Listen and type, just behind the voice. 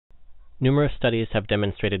Numerous studies have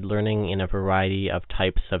demonstrated learning in a variety of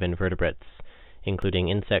types of invertebrates, including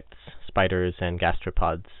insects, spiders, and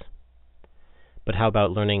gastropods. But how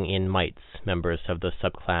about learning in mites, members of the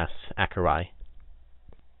subclass Acari?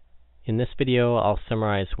 In this video, I'll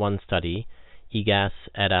summarize one study, Egas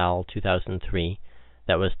et al. 2003,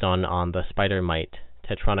 that was done on the spider mite,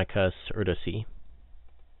 Tetranychus urticae.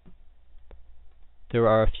 There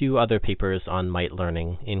are a few other papers on mite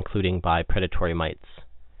learning, including by predatory mites.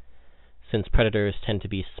 Since predators tend to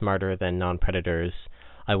be smarter than non-predators,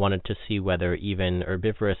 I wanted to see whether even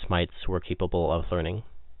herbivorous mites were capable of learning.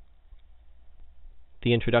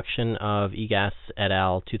 The introduction of Egas et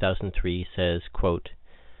al. 2003 says, quote,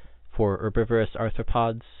 "For herbivorous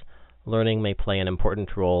arthropods, learning may play an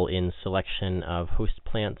important role in selection of host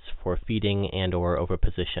plants for feeding and/or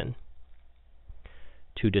oviposition.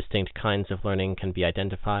 Two distinct kinds of learning can be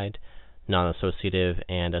identified, non-associative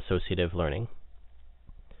and associative learning.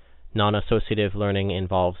 Non-associative learning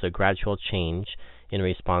involves a gradual change in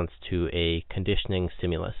response to a conditioning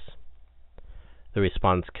stimulus. The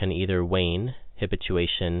response can either wane,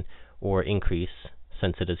 habituation, or increase,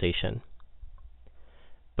 sensitization.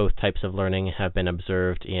 Both types of learning have been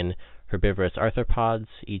observed in herbivorous arthropods,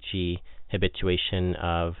 e.g. habituation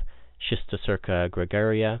of Schistocerca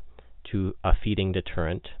gregaria to a feeding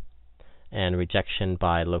deterrent, and rejection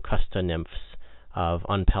by locusta nymphs of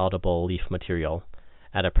unpalatable leaf material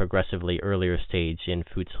at a progressively earlier stage in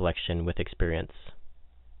food selection with experience.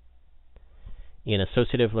 In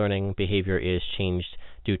associative learning, behavior is changed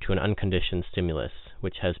due to an unconditioned stimulus,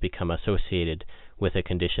 which has become associated with a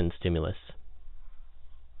conditioned stimulus.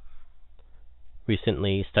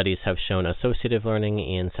 Recently, studies have shown associative learning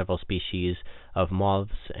in several species of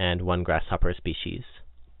moths and one grasshopper species.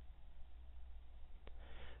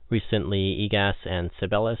 Recently, Egas and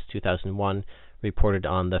Sabellis 2001 reported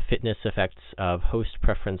on the fitness effects of host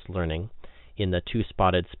preference learning in the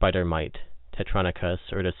two-spotted spider mite, Tetranychus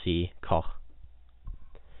urticae Koch.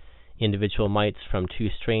 Individual mites from two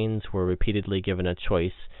strains were repeatedly given a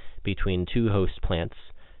choice between two host plants,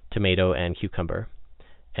 tomato and cucumber,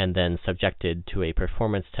 and then subjected to a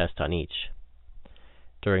performance test on each.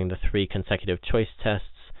 During the 3 consecutive choice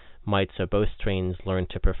tests, mites of both strains learned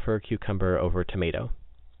to prefer cucumber over tomato.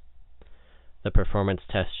 The performance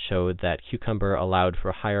test showed that cucumber allowed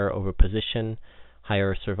for higher oviposition,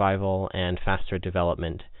 higher survival, and faster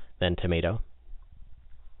development than tomato.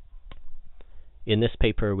 In this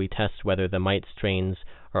paper, we test whether the mite strains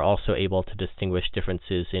are also able to distinguish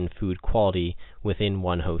differences in food quality within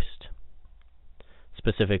one host.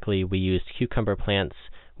 Specifically, we used cucumber plants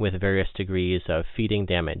with various degrees of feeding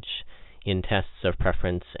damage in tests of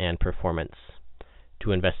preference and performance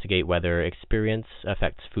to investigate whether experience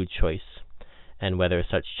affects food choice and whether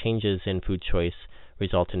such changes in food choice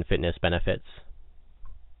result in fitness benefits.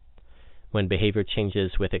 When behavior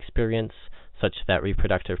changes with experience, such that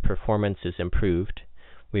reproductive performance is improved,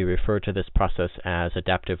 we refer to this process as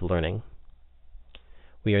adaptive learning.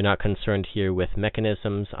 We are not concerned here with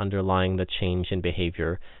mechanisms underlying the change in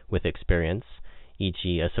behavior with experience,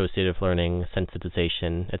 e.g. associative learning,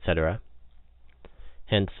 sensitization, etc.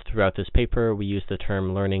 Hence, throughout this paper, we use the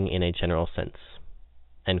term learning in a general sense."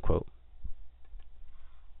 End quote.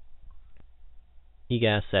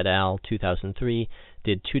 Egas et al. 2003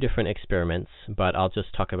 did 2 different experiments, but I'll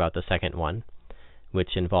just talk about the second one,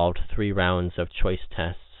 which involved 3 rounds of choice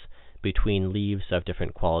tests between leaves of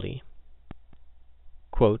different quality.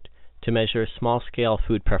 Quote, "To measure small-scale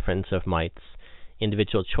food preference of mites,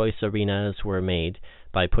 individual choice arenas were made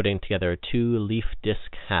by putting together 2 leaf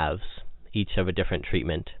disc halves, each of a different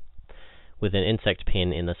treatment, with an insect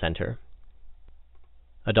pin in the center.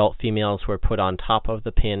 Adult females were put on top of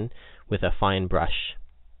the pin with a fine brush.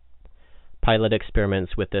 Pilot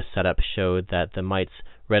experiments with this setup showed that the mites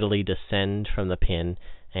readily descend from the pin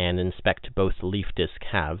and inspect both leaf disc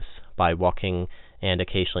halves by walking and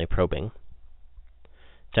occasionally probing.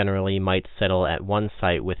 Generally, mites settle at one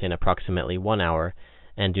site within approximately 1 hour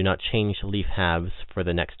and do not change leaf halves for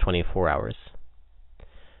the next 24 hours.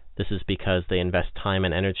 This is because they invest time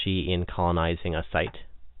and energy in colonizing a site."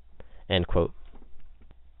 End quote.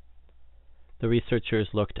 The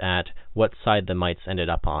researchers looked at what side the mites ended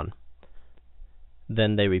up on.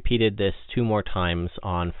 Then they repeated this 2 more times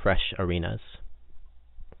on fresh arenas.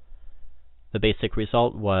 The basic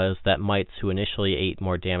result was that mites who initially ate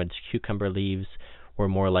more damaged cucumber leaves were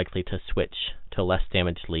more likely to switch to less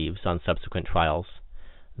damaged leaves on subsequent trials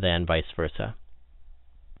than vice versa.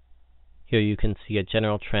 Here you can see a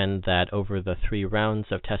general trend that over the 3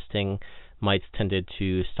 rounds of testing, mites tended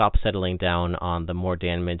to stop settling down on the more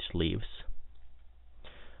damaged leaves.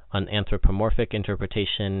 An anthropomorphic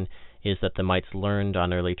interpretation is that the mites learned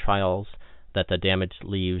on early trials that the damaged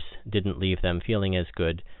leaves didn't leave them feeling as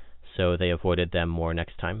good, so they avoided them more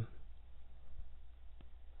next time.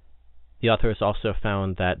 The authors also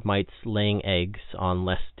found that mites laying eggs on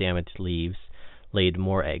less damaged leaves laid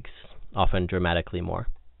more eggs, often dramatically more.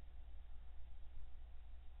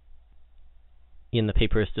 In the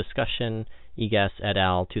paper's discussion, Egas et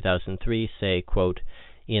al. 2003 say, quote,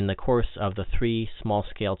 "In the course of the 3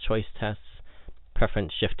 small-scale choice tests,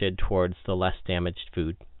 preference shifted towards the less damaged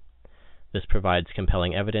food. This provides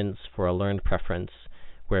compelling evidence for a learned preference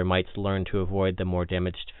where mites learn to avoid the more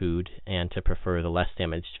damaged food and to prefer the less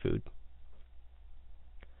damaged food."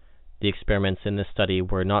 The experiments in this study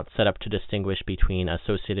were not set up to distinguish between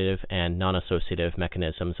associative and non-associative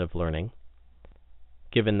mechanisms of learning.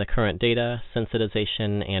 Given the current data,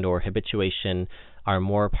 sensitization and/or habituation are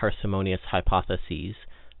more parsimonious hypotheses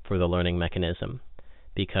for the learning mechanism,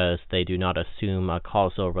 because they do not assume a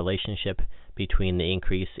causal relationship between the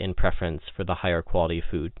increase in preference for the higher quality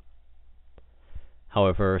food.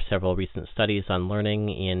 However, several recent studies on learning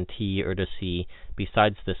in T. urticae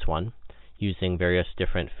besides this one, using various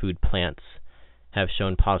different food plants, have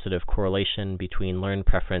shown positive correlation between learned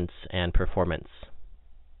preference and performance.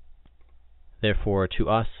 Therefore, to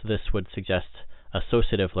us, this would suggest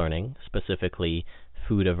associative learning, specifically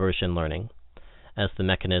food aversion learning, as the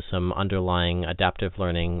mechanism underlying adaptive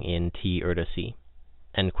learning in T. urticae."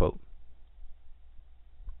 End quote.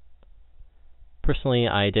 Personally,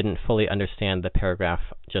 I didn't fully understand the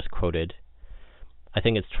paragraph just quoted. I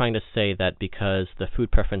think it's trying to say that because the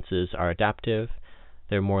food preferences are adaptive,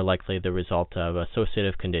 they're more likely the result of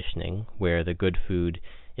associative conditioning, where the good food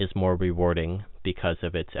is more rewarding because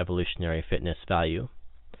of its evolutionary fitness value,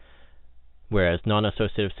 whereas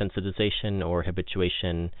non-associative sensitization or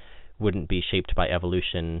habituation wouldn't be shaped by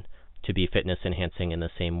evolution to be fitness enhancing in the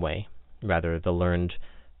same way. Rather, the learned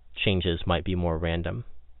changes might be more random.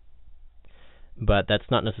 But that's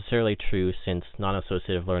not necessarily true, since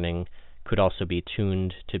non-associative learning could also be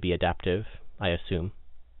tuned to be adaptive, I assume.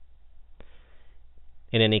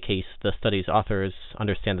 In any case, the study's authors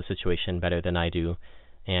understand the situation better than I do,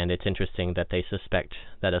 and it's interesting that they suspect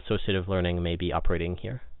that associative learning may be operating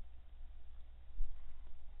here.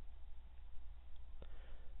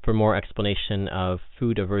 For more explanation of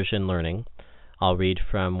food aversion learning, I'll read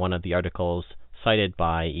from one of the articles cited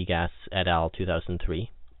by Egas et al.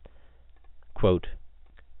 2003. Quote,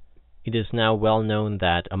 "It is now well known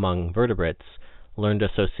that among vertebrates, learned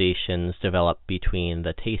associations develop between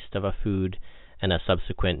the taste of a food and a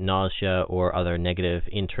subsequent nausea or other negative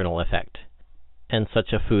internal effect, and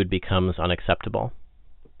such a food becomes unacceptable.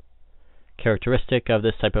 Characteristic of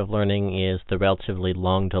this type of learning is the relatively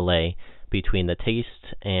long delay between the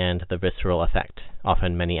taste and the visceral effect,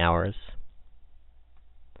 often many hours.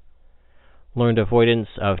 Learned avoidance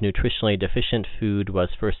of nutritionally deficient food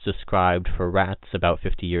was first described for rats about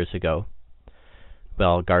 50 years ago,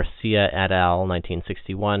 while Garcia et al.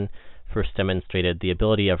 1961 first demonstrated the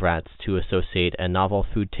ability of rats to associate a novel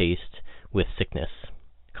food taste with sickness,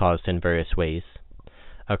 caused in various ways,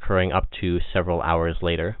 occurring up to several hours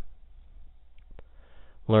later.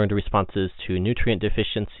 Learned responses to nutrient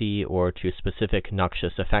deficiency or to specific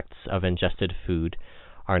noxious effects of ingested food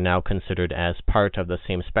are now considered as part of the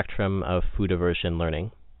same spectrum of food aversion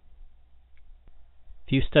learning.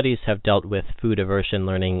 Few studies have dealt with food aversion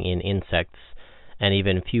learning in insects, and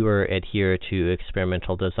even fewer adhere to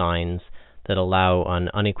experimental designs that allow an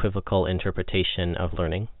unequivocal interpretation of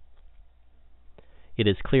learning. It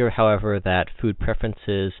is clear, however, that food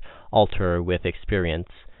preferences alter with experience,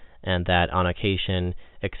 and that on occasion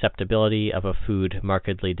acceptability of a food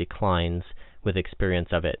markedly declines with experience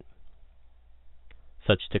of it.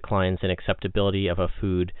 Such declines in acceptability of a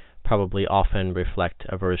food probably often reflect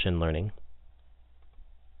aversion learning.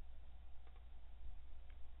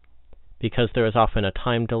 Because there is often a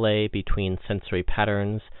time delay between sensory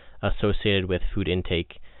patterns associated with food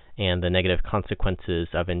intake and the negative consequences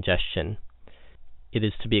of ingestion, it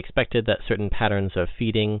is to be expected that certain patterns of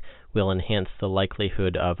feeding will enhance the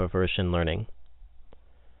likelihood of aversion learning.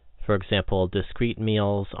 For example, discrete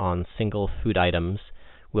meals on single food items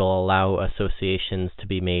will allow associations to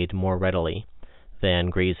be made more readily than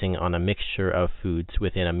grazing on a mixture of foods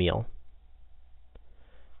within a meal.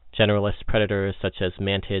 Generalist predators such as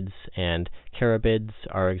mantids and carabids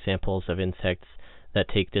are examples of insects that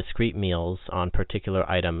take discrete meals on particular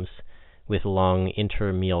items with long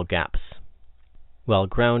inter-meal gaps, while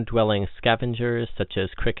ground-dwelling scavengers such as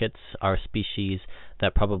crickets are species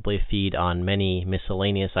that probably feed on many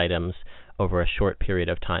miscellaneous items over a short period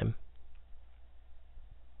of time.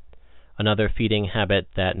 Another feeding habit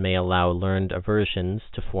that may allow learned aversions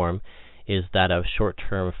to form is that of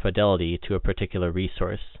short-term fidelity to a particular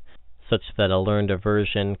resource, such that a learned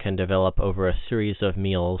aversion can develop over a series of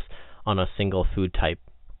meals on a single food type,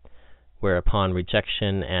 whereupon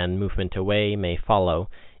rejection and movement away may follow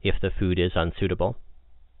if the food is unsuitable.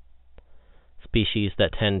 Species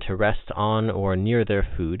that tend to rest on or near their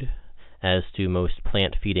food, as do most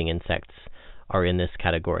plant-feeding insects, are in this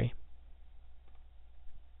category.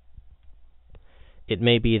 It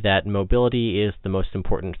may be that mobility is the most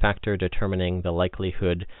important factor determining the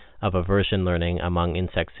likelihood of aversion learning among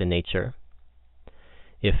insects in nature.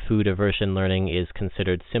 If food aversion learning is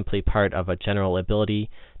considered simply part of a general ability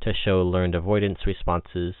to show learned avoidance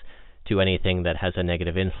responses to anything that has a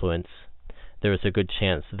negative influence, there is a good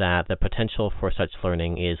chance that the potential for such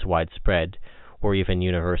learning is widespread, or even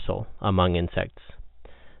universal, among insects,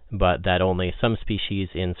 but that only some species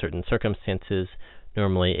in certain circumstances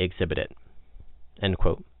normally exhibit it." End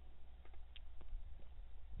quote.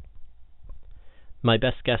 My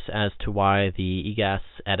best guess as to why the Egas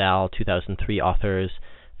et al. 2003 authors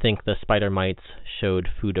think the spider mites showed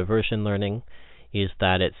food aversion learning is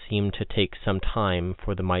that it seemed to take some time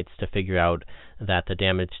for the mites to figure out that the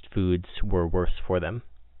damaged foods were worse for them.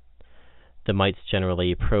 The mites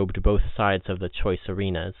generally probed both sides of the choice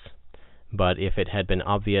arenas, but if it had been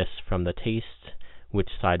obvious from the taste which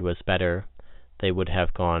side was better, they would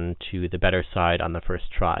have gone to the better side on the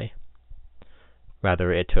first try.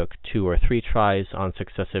 Rather, it took 2 or 3 tries on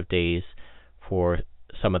successive days for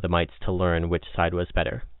some of the mites to learn which side was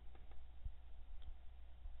better.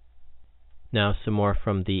 Now some more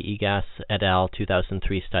from the Egas et al.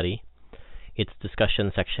 2003 study. Its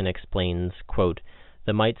discussion section explains, quote,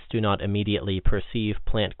 "The mites do not immediately perceive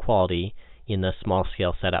plant quality in the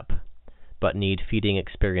small-scale setup, but need feeding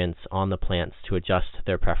experience on the plants to adjust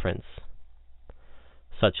their preference.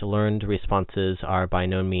 Such learned responses are by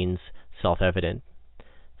no means self-evident,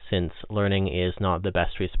 since learning is not the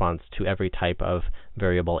best response to every type of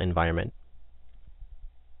variable environment.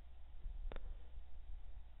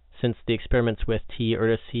 Since the experiments with T.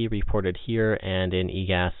 urticae reported here and in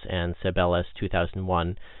Egas and Sabellus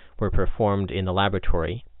 2001 were performed in the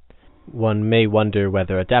laboratory, one may wonder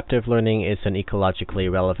whether adaptive learning is an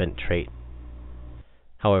ecologically relevant trait.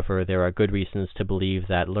 However, there are good reasons to believe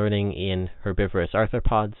that learning in herbivorous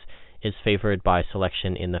arthropods is favored by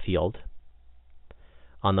selection in the field.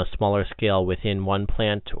 On the smaller scale within one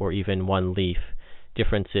plant or even one leaf,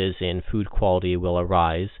 differences in food quality will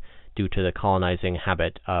arise due to the colonizing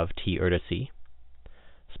habit of T. urticae.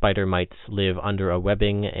 Spider mites live under a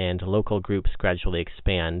webbing and local groups gradually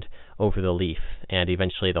expand over the leaf and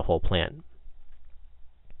eventually the whole plant.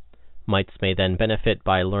 Mites may then benefit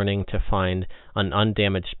by learning to find an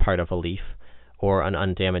undamaged part of a leaf or an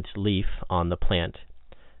undamaged leaf on the plant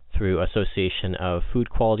through association of food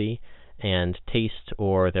quality and taste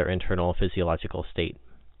or their internal physiological state.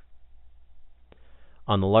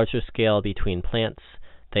 On the larger scale between plants,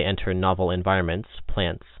 they enter novel environments,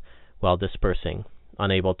 plants, while dispersing,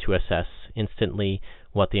 unable to assess instantly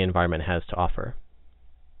what the environment has to offer.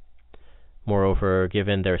 Moreover,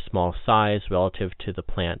 given their small size relative to the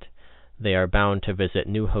plant, they are bound to visit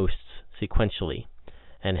new hosts sequentially,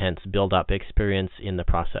 and hence build up experience in the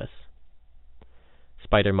process.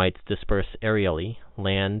 Spider mites disperse aerially,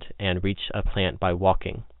 land, and reach a plant by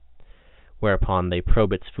walking, whereupon they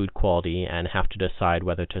probe its food quality and have to decide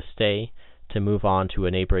whether to stay, to move on to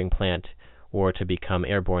a neighboring plant, or to become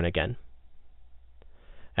airborne again.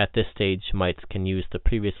 At this stage, mites can use the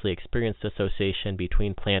previously experienced association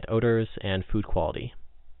between plant odors and food quality.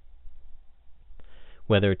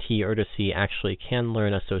 Whether T. urticae actually can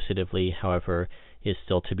learn associatively, however, is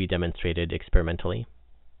still to be demonstrated experimentally.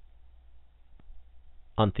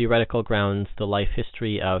 On theoretical grounds, the life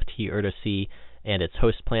history of T. urticae and its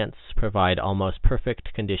host plants provide almost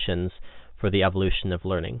perfect conditions for the evolution of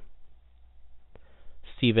learning.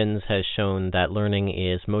 Stevens has shown that learning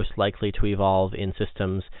is most likely to evolve in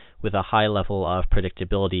systems with a high level of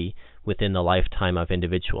predictability within the lifetime of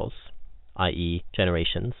individuals, i.e.,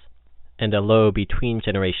 generations, and a low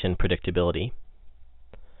between-generation predictability.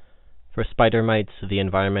 For spider mites, the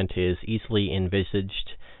environment is easily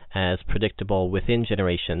envisaged as predictable within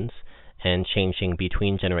generations and changing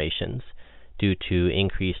between generations due to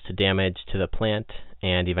increased damage to the plant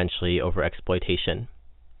and eventually overexploitation.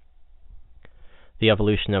 The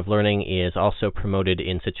evolution of learning is also promoted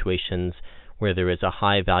in situations where there is a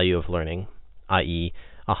high value of learning, i.e.,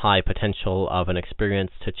 a high potential of an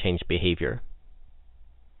experience to change behavior.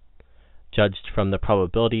 Judged from the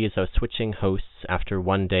probabilities of switching hosts after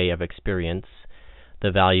one day of experience,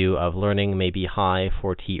 the value of learning may be high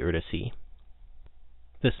for T. urticae.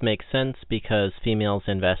 This makes sense because females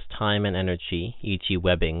invest time and energy, e.g.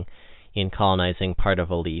 webbing, in colonizing part of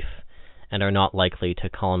a leaf, and are not likely to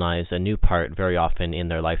colonize a new part very often in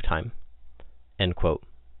their lifetime." End quote.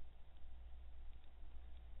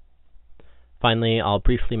 Finally, I'll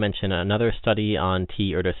briefly mention another study on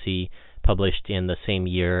T. urticae published in the same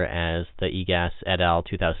year as the Egas et al.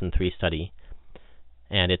 2003 study,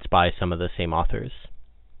 and it's by some of the same authors.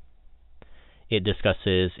 It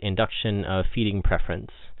discusses induction of feeding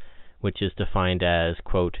preference, which is defined as,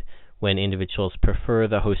 quote, when individuals prefer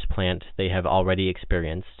the host plant they have already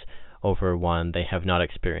experienced over one they have not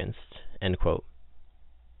experienced, end quote.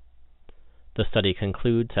 The study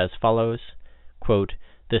concludes as follows, quote,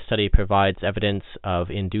 this study provides evidence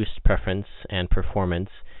of induced preference and performance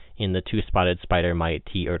in the two-spotted spider mite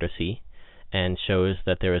T. urticae, and shows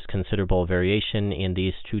that there is considerable variation in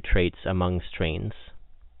these two traits among strains.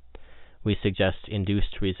 We suggest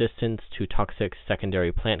induced resistance to toxic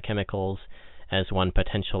secondary plant chemicals as one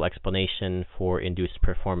potential explanation for induced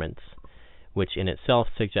performance, which in itself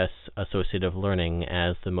suggests associative learning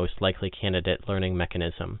as the most likely candidate learning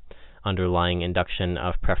mechanism underlying induction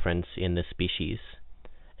of preference in this species.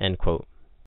 End quote.